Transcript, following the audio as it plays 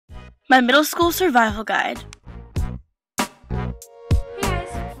My middle school survival guide. Hey guys,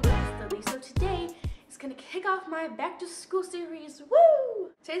 this is Lily. So today is going to kick off my back to school series. Woo!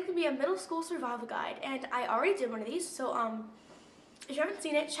 Today's going to be a middle school survival guide, and I already did one of these, so if you haven't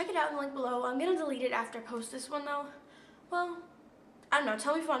seen it, check it out in the link below. I'm going to delete it after I post this one though. Well, I don't know,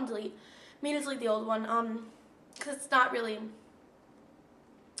 tell me if you want to delete. Me to delete the old one, because it's not really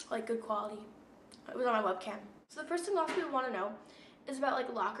like good quality. It was on my webcam. So the first thing lots of people want to know is about like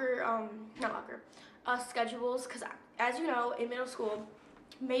schedules, because as you know, in middle school,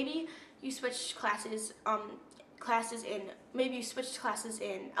 maybe you switch classes, maybe you switched classes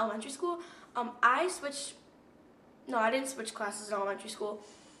in elementary school. I didn't switch classes in elementary school,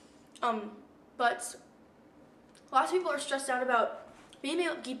 but lots of people are stressed out about being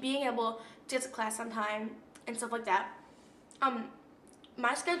able to get to class on time and stuff like that.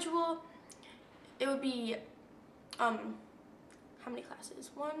 My schedule, it would be, how many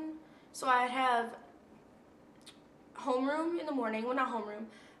classes? So I'd have homeroom in the morning, well not homeroom,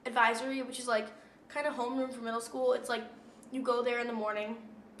 advisory, which is like kind of homeroom for middle school. It's like you go there in the morning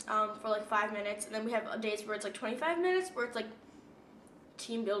for like 5 minutes, and then we have days where it's like 25 minutes, where it's like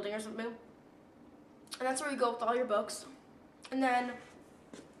team building or something. And that's where you go with all your books. And then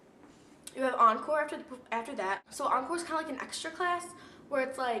you have encore after that. So encore is kind of like an extra class where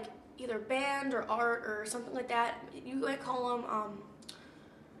it's like either band or art or something like that. You might call them,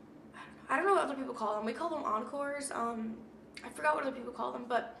 I don't know what other people call them. We call them encores. I forgot what other people call them,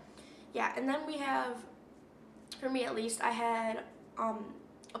 but yeah. And then we have, for me at least, I had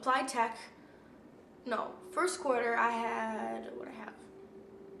applied tech. No, first quarter I had, what I have?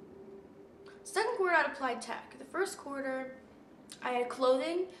 Second quarter I had applied tech. The first quarter I had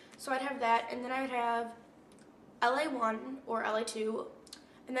clothing, so I'd have that, and then I would have LA1 or LA2,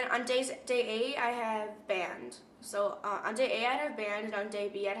 and then on day A I have band. So on day A I'd have band, and on day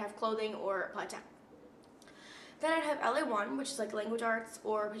B I'd have clothing or applied tech. Then I'd have LA1, which is like language arts,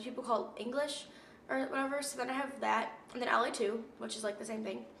 or what people call English or whatever. So then I have that, and then LA2, which is like the same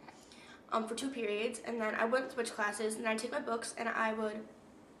thing, for 2 periods. And then I wouldn't switch classes, and I'd take my books and I would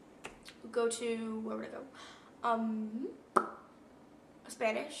go to, where would I go?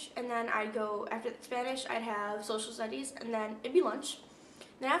 Spanish, and then I'd go, after Spanish I'd have social studies, and then it'd be lunch.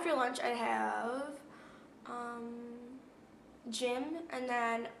 And then after lunch I'd have gym, and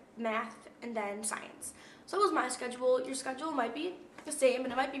then math, and then science. So that was my schedule. Your schedule might be the same,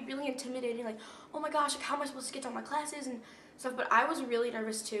 and it might be really intimidating, like, oh my gosh, like, how am I supposed to get to all my classes and stuff. But I was really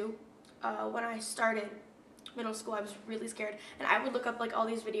nervous too. When I started middle school, I was really scared, and I would look up like all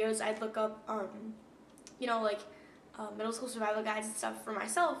these videos. I'd look up middle school survival guides and stuff for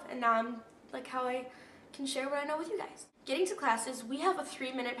myself, and now I'm like how I can share what I know with you guys. Getting to classes, we have a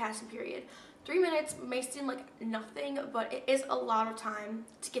 3-minute passing period. 3 minutes may seem like nothing, but it is a lot of time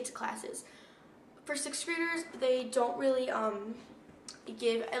to get to classes. For 6th graders, they don't really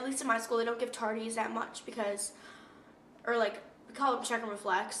give, at least in my school, they don't give tardies that much, because, or like, we call them check and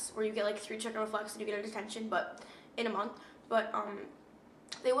reflects, where you get like 3 check and reflects and you get a detention, but in a month. But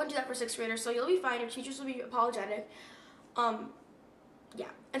they wouldn't do that for 6th graders, so you'll be fine. Your teachers will be apologetic. Yeah.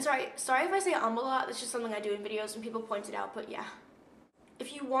 And sorry if I say a lot. That's just something I do in videos and people point it out, but yeah.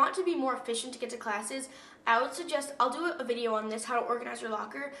 If you want to be more efficient to get to classes, I would suggest, I'll do a video on this, how to organize your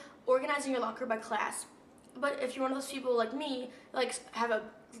locker, organizing your locker by class. But if you're one of those people like me, that likes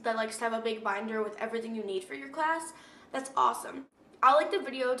to have a big binder with everything you need for your class, that's awesome. I'll link the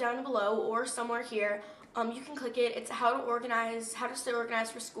video down below or somewhere here. You can click it. It's how to stay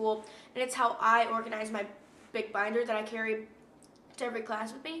organized for school, and it's how I organize my big binder that I carry to every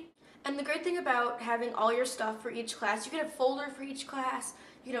class with me. And the great thing about having all your stuff for each class, you can have a folder for each class,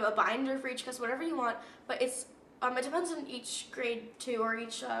 you can have a binder for each class, whatever you want, but it depends on each grade too, or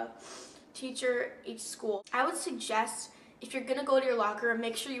each teacher, each school. I would suggest, if you're gonna go to your locker,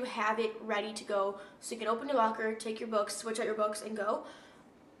 make sure you have it ready to go, so you can open your locker, take your books, switch out your books, and go.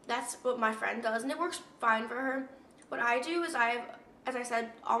 That's what my friend does, and it works fine for her. What I do is I have, as I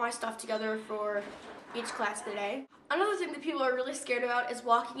said, all my stuff together for each class of the day. Another thing that people are really scared about is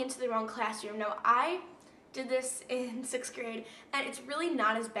walking into the wrong classroom. Now, I did this in 6th grade, and it's really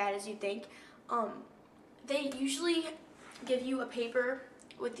not as bad as you think. They usually give you a paper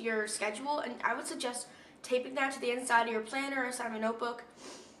with your schedule, and I would suggest taping that to the inside of your planner or inside of a notebook,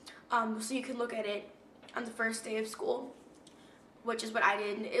 so you can look at it on the first day of school, which is what I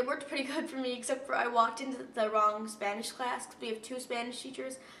did. And it worked pretty good for me, except for I walked into the wrong Spanish class, because we have 2 Spanish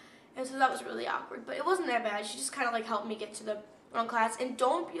teachers. And so that was really awkward, but it wasn't that bad. She just kind of like helped me get to the wrong class. And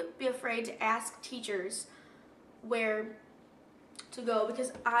don't be afraid to ask teachers where to go,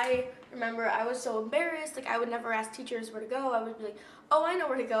 because I remember I was so embarrassed. Like, I would never ask teachers where to go. I would be like, oh, I know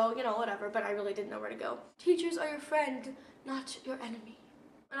where to go, you know, whatever, but I really didn't know where to go. Teachers are your friend, not your enemy.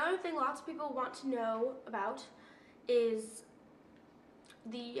 Another thing lots of people want to know about is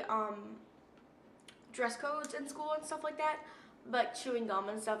the dress codes in school and stuff like that, but chewing gum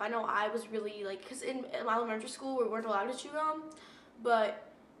and stuff. I know I was really like, because in elementary school we weren't allowed to chew gum,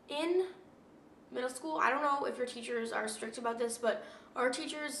 but in middle school, I don't know if your teachers are strict about this, but our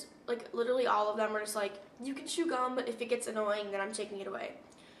teachers, like literally all of them, are just like, you can chew gum, but if it gets annoying, then I'm taking it away.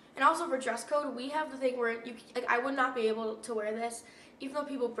 And also for dress code, we have the thing where you, like, I would not be able to wear this, even though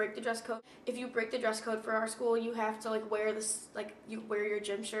people break the dress code. If you break the dress code for our school, you have to like wear this, like you wear your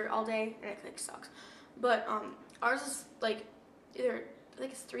gym shirt all day, and it like sucks. But ours is like either, I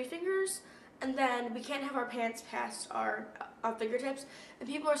think it's 3 fingers, and then we can't have our pants past our fingertips, and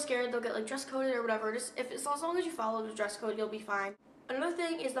people are scared they'll get like dress coded or whatever. Just as long as you follow the dress code, you'll be fine. Another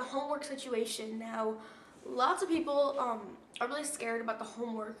thing is the homework situation. Now, lots of people are really scared about the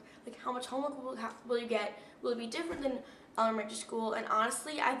homework, like how much homework will you get? Will it be different than elementary school? And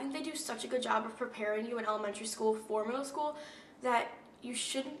honestly, I think they do such a good job of preparing you in elementary school for middle school that you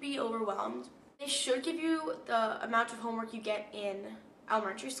shouldn't be overwhelmed. They should give you the amount of homework you get in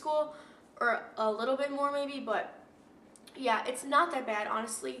elementary school, or a little bit more maybe, but yeah, it's not that bad,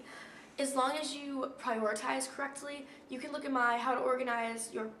 honestly. As long as you prioritize correctly. You can look at my how to organize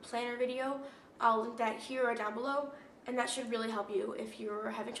your planner video. I'll link that here or down below, and that should really help you if you're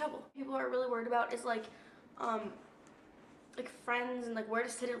having trouble. People are really worried about is like friends and like where to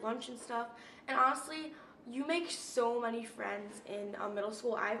sit at lunch and stuff. And honestly, you make so many friends in middle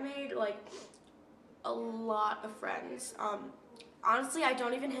school. I've made like a lot of friends. Honestly, I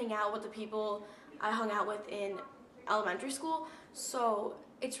don't even hang out with the people I hung out with in elementary school, so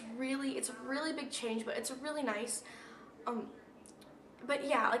it's a really big change, but it's really nice. But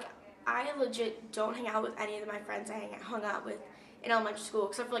yeah, like I legit don't hang out with any of my friends I hung out with in elementary school,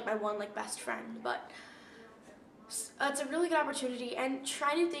 except for like my one like best friend. But it's a really good opportunity, and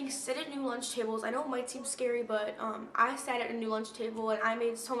try new things. Sit at new lunch tables. I know it might seem scary, but I sat at a new lunch table and I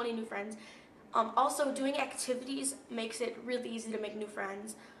made so many new friends. Also, doing activities makes it really easy to make new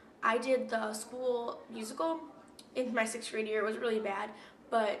friends. I did the school musical in my 6th grade year. It was really bad,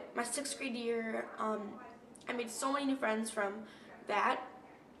 but my 6th grade year, I made so many new friends from that.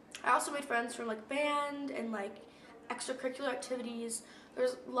 I also made friends from like band and like extracurricular activities.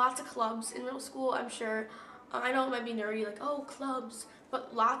 There's lots of clubs in middle school, I'm sure. I know it might be nerdy, like, oh, clubs,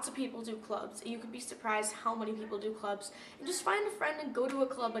 but lots of people do clubs. You could be surprised how many people do clubs. And just find a friend and go to a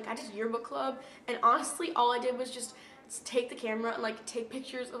club. Like, I did yearbook club, and honestly, all I did was just take the camera and like take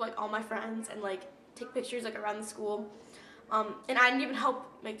pictures of like all my friends and like take pictures like around the school. And I didn't even help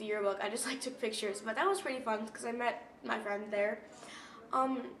make the yearbook. I just like took pictures, but that was pretty fun because I met my friend there.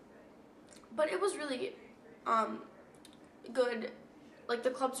 But it was really good. Like, the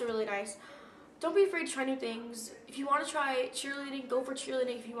clubs are really nice. Don't be afraid to try new things. If you want to try cheerleading, go for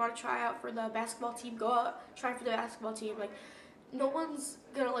cheerleading. If you want to try out for the basketball team, go out, try for the basketball team. Like, no one's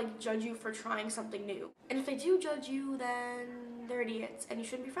gonna like judge you for trying something new. And if they do judge you, then they're idiots and you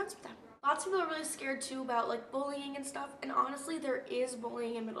shouldn't be friends with them. Lots of people are really scared too about like bullying and stuff, and honestly there is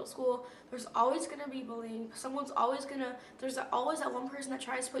bullying in middle school. There's always gonna be bullying. There's always that one person that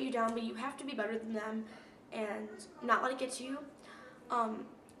tries to put you down, but you have to be better than them and not let it get to you.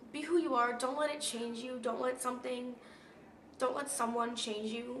 Be who you are. Don't let it change you. Don't let someone change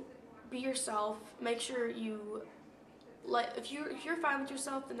you. Be yourself. Make sure you if you're fine with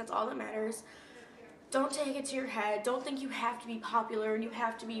yourself, then that's all that matters. Don't take it to your head. Don't think you have to be popular and you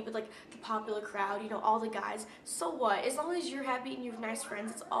have to be with like the popular crowd, you know, all the guys. So what? As long as you're happy and you have nice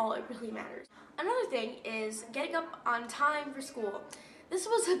friends, that's all it really matters. Another thing is getting up on time for school. This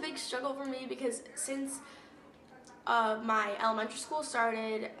was a big struggle for me because since my elementary school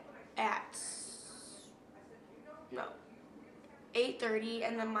started at 8:30,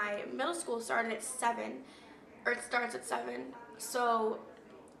 and then my middle school started at 7, or it starts at 7. So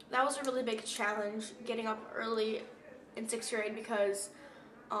that was a really big challenge, getting up early in 6th grade because,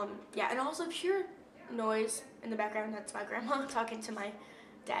 yeah, and also if you hear noise in the background, that's my grandma talking to my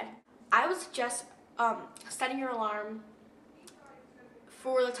dad. I would suggest setting your alarm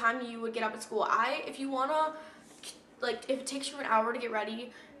for the time you would get up at school. If you wanna, like, if it takes you an hour to get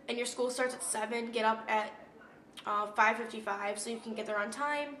ready and your school starts at 7, get up at 5:55 so you can get there on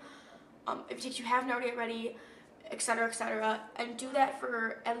time. If it takes you half an hour to get ready, etc., and do that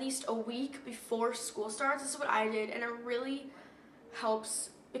for at least a week before school starts. This is what I did, and it really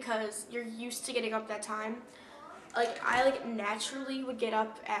helps because you're used to getting up that time. Like, I naturally would get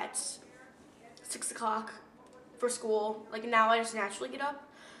up at 6 o'clock for school. Like now I just naturally get up.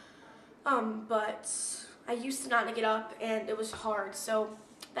 But I used to not get up and it was hard. So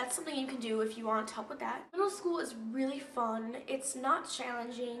that's something you can do if you want to help with that. Middle school is really fun. It's not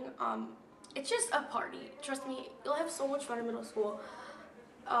challenging. It's just a party. Trust me, you'll have so much fun in middle school.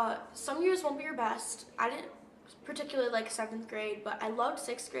 Some years won't be your best. I didn't particularly like 7th grade, but I loved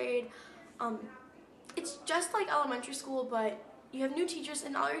 6th grade. It's just like elementary school, but you have new teachers,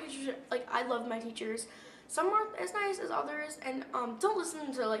 and all your teachers, like, I love my teachers. Some aren't as nice as others, and don't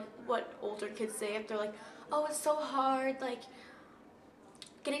listen to like what older kids say if they're like, oh, it's so hard, like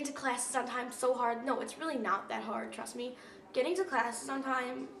getting to classes on time is so hard. No, it's really not that hard, trust me. Getting to classes on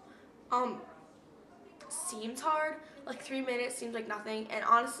time seems hard. Like 3 minutes seems like nothing, and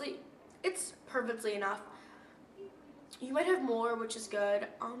honestly, it's perfectly enough. You might have more, which is good.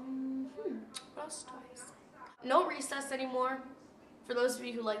 What else do I say? No recess anymore. For those of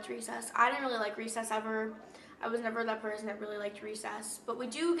you who liked recess, I didn't really like recess ever. I was never that person that really liked recess. But we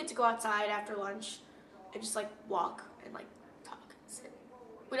do get to go outside after lunch and just like walk and like talk and sit.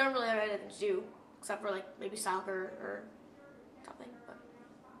 We don't really have anything to do except for like maybe soccer or something. But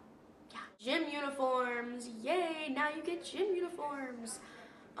yeah, gym uniforms. Yay! Now you get gym uniforms.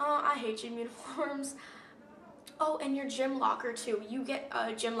 I hate gym uniforms. Oh, and your gym locker too. You get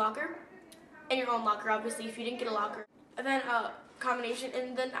a gym locker and your own locker, obviously, if you didn't get a locker. And then combination,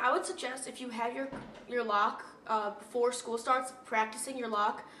 and then I would suggest if you have your lock before school starts, practicing your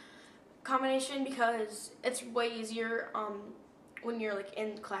lock combination, because it's way easier when you're like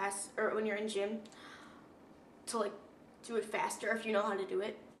in class or when you're in gym to like do it faster if you know how to do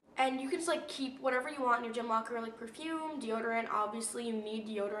it. And you can just like keep whatever you want in your gym locker, like perfume, deodorant. Obviously you need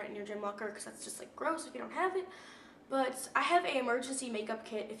deodorant in your gym locker because that's just like gross if you don't have it. But I have an emergency makeup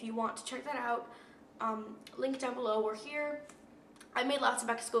kit if you want to check that out. Link down below or here. I made lots of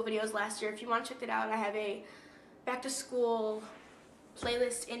back to school videos last year. If you want to check that out, I have a back to school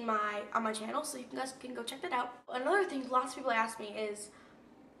playlist on my channel, so you guys can go check that out. Another thing lots of people ask me is,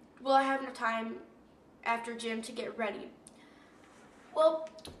 will I have enough time after gym to get ready? Well,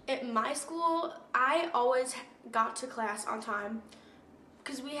 at my school, I always got to class on time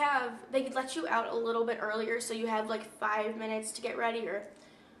because they could let you out a little bit earlier, so you have like 5 minutes to get ready, or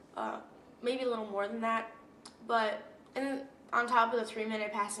maybe a little more than that, but on top of the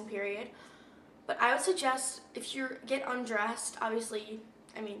 3-minute passing period. But I would suggest if you get undressed, obviously,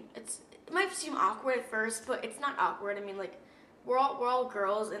 I mean, it might seem awkward at first, but it's not awkward. I mean, like, we're all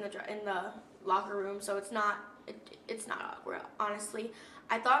girls in the locker room, so it's not awkward, honestly.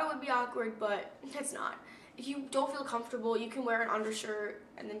 I thought it would be awkward, but it's not. If you don't feel comfortable, you can wear an undershirt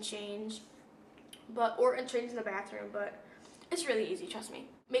and then change, or change in the bathroom, but it's really easy, trust me.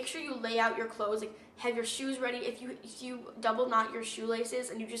 Make sure you lay out your clothes, like have your shoes ready. If you double knot your shoelaces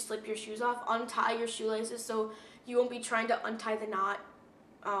and you just slip your shoes off, untie your shoelaces so you won't be trying to untie the knot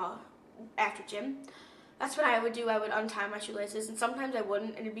after gym. That's what I would do. I would untie my shoelaces, and sometimes I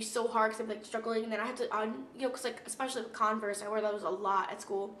wouldn't, and it'd be so hard because I'd be like struggling, and then I had to because like especially with Converse, I wear those a lot at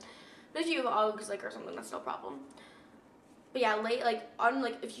school. But if you have Uggs like or something, that's no problem. But yeah,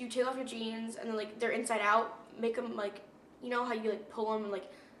 if you take off your jeans and then like they're inside out, make them like, you know how you like pull them and like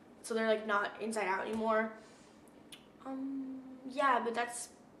so they're like not inside out anymore. Yeah, but that's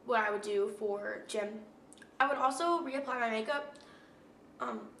what I would do for gym. I would also reapply my makeup.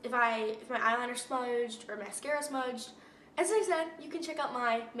 If my eyeliner smudged or mascara smudged, as I said, you can check out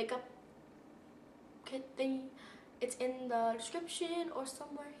my makeup kit thingy. It's in the description or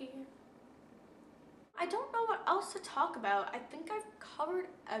somewhere here. I don't know what else to talk about. I think I've covered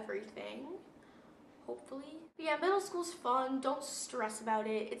everything, hopefully. But yeah, middle school's fun. Don't stress about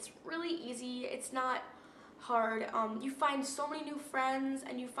it. It's really easy. It's not hard. You find so many new friends,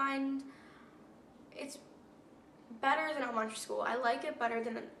 and you find it's better than elementary school. I liked it better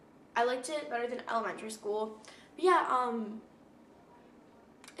than elementary school. But yeah,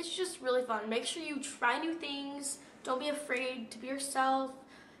 it's just really fun. Make sure you try new things. Don't be afraid to be yourself.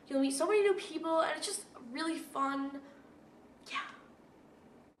 You'll meet so many new people, and it's just really fun. Yeah.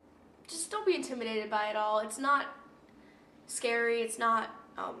 Just don't be intimidated by it all. It's not scary. It's not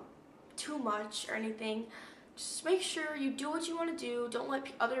too much or anything. Just make sure you do what you want to do. Don't let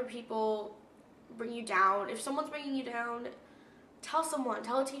other people bring you down. If someone's bringing you down, tell someone,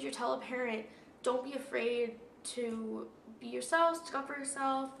 tell a teacher, tell a parent. Don't be afraid to be yourself, stick up for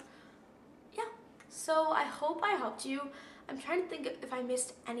yourself. Yeah, so I hope I helped you. I'm trying to think if I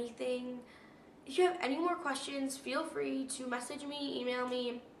missed anything. If you have any more questions, feel free to message me, email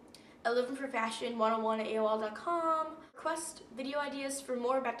me at livingforfashion101@aol.com. Request video ideas for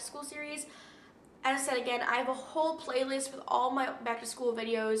more back to school series. As I said again, I have a whole playlist with all my back to school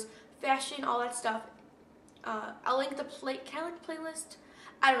videos, fashion, all that stuff I'll link the can I link the playlist?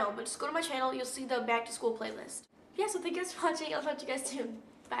 I don't know, but just go to my channel. You'll see the back to school playlist. Yeah, so thank you guys for watching. I'll talk to you guys soon.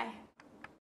 Bye.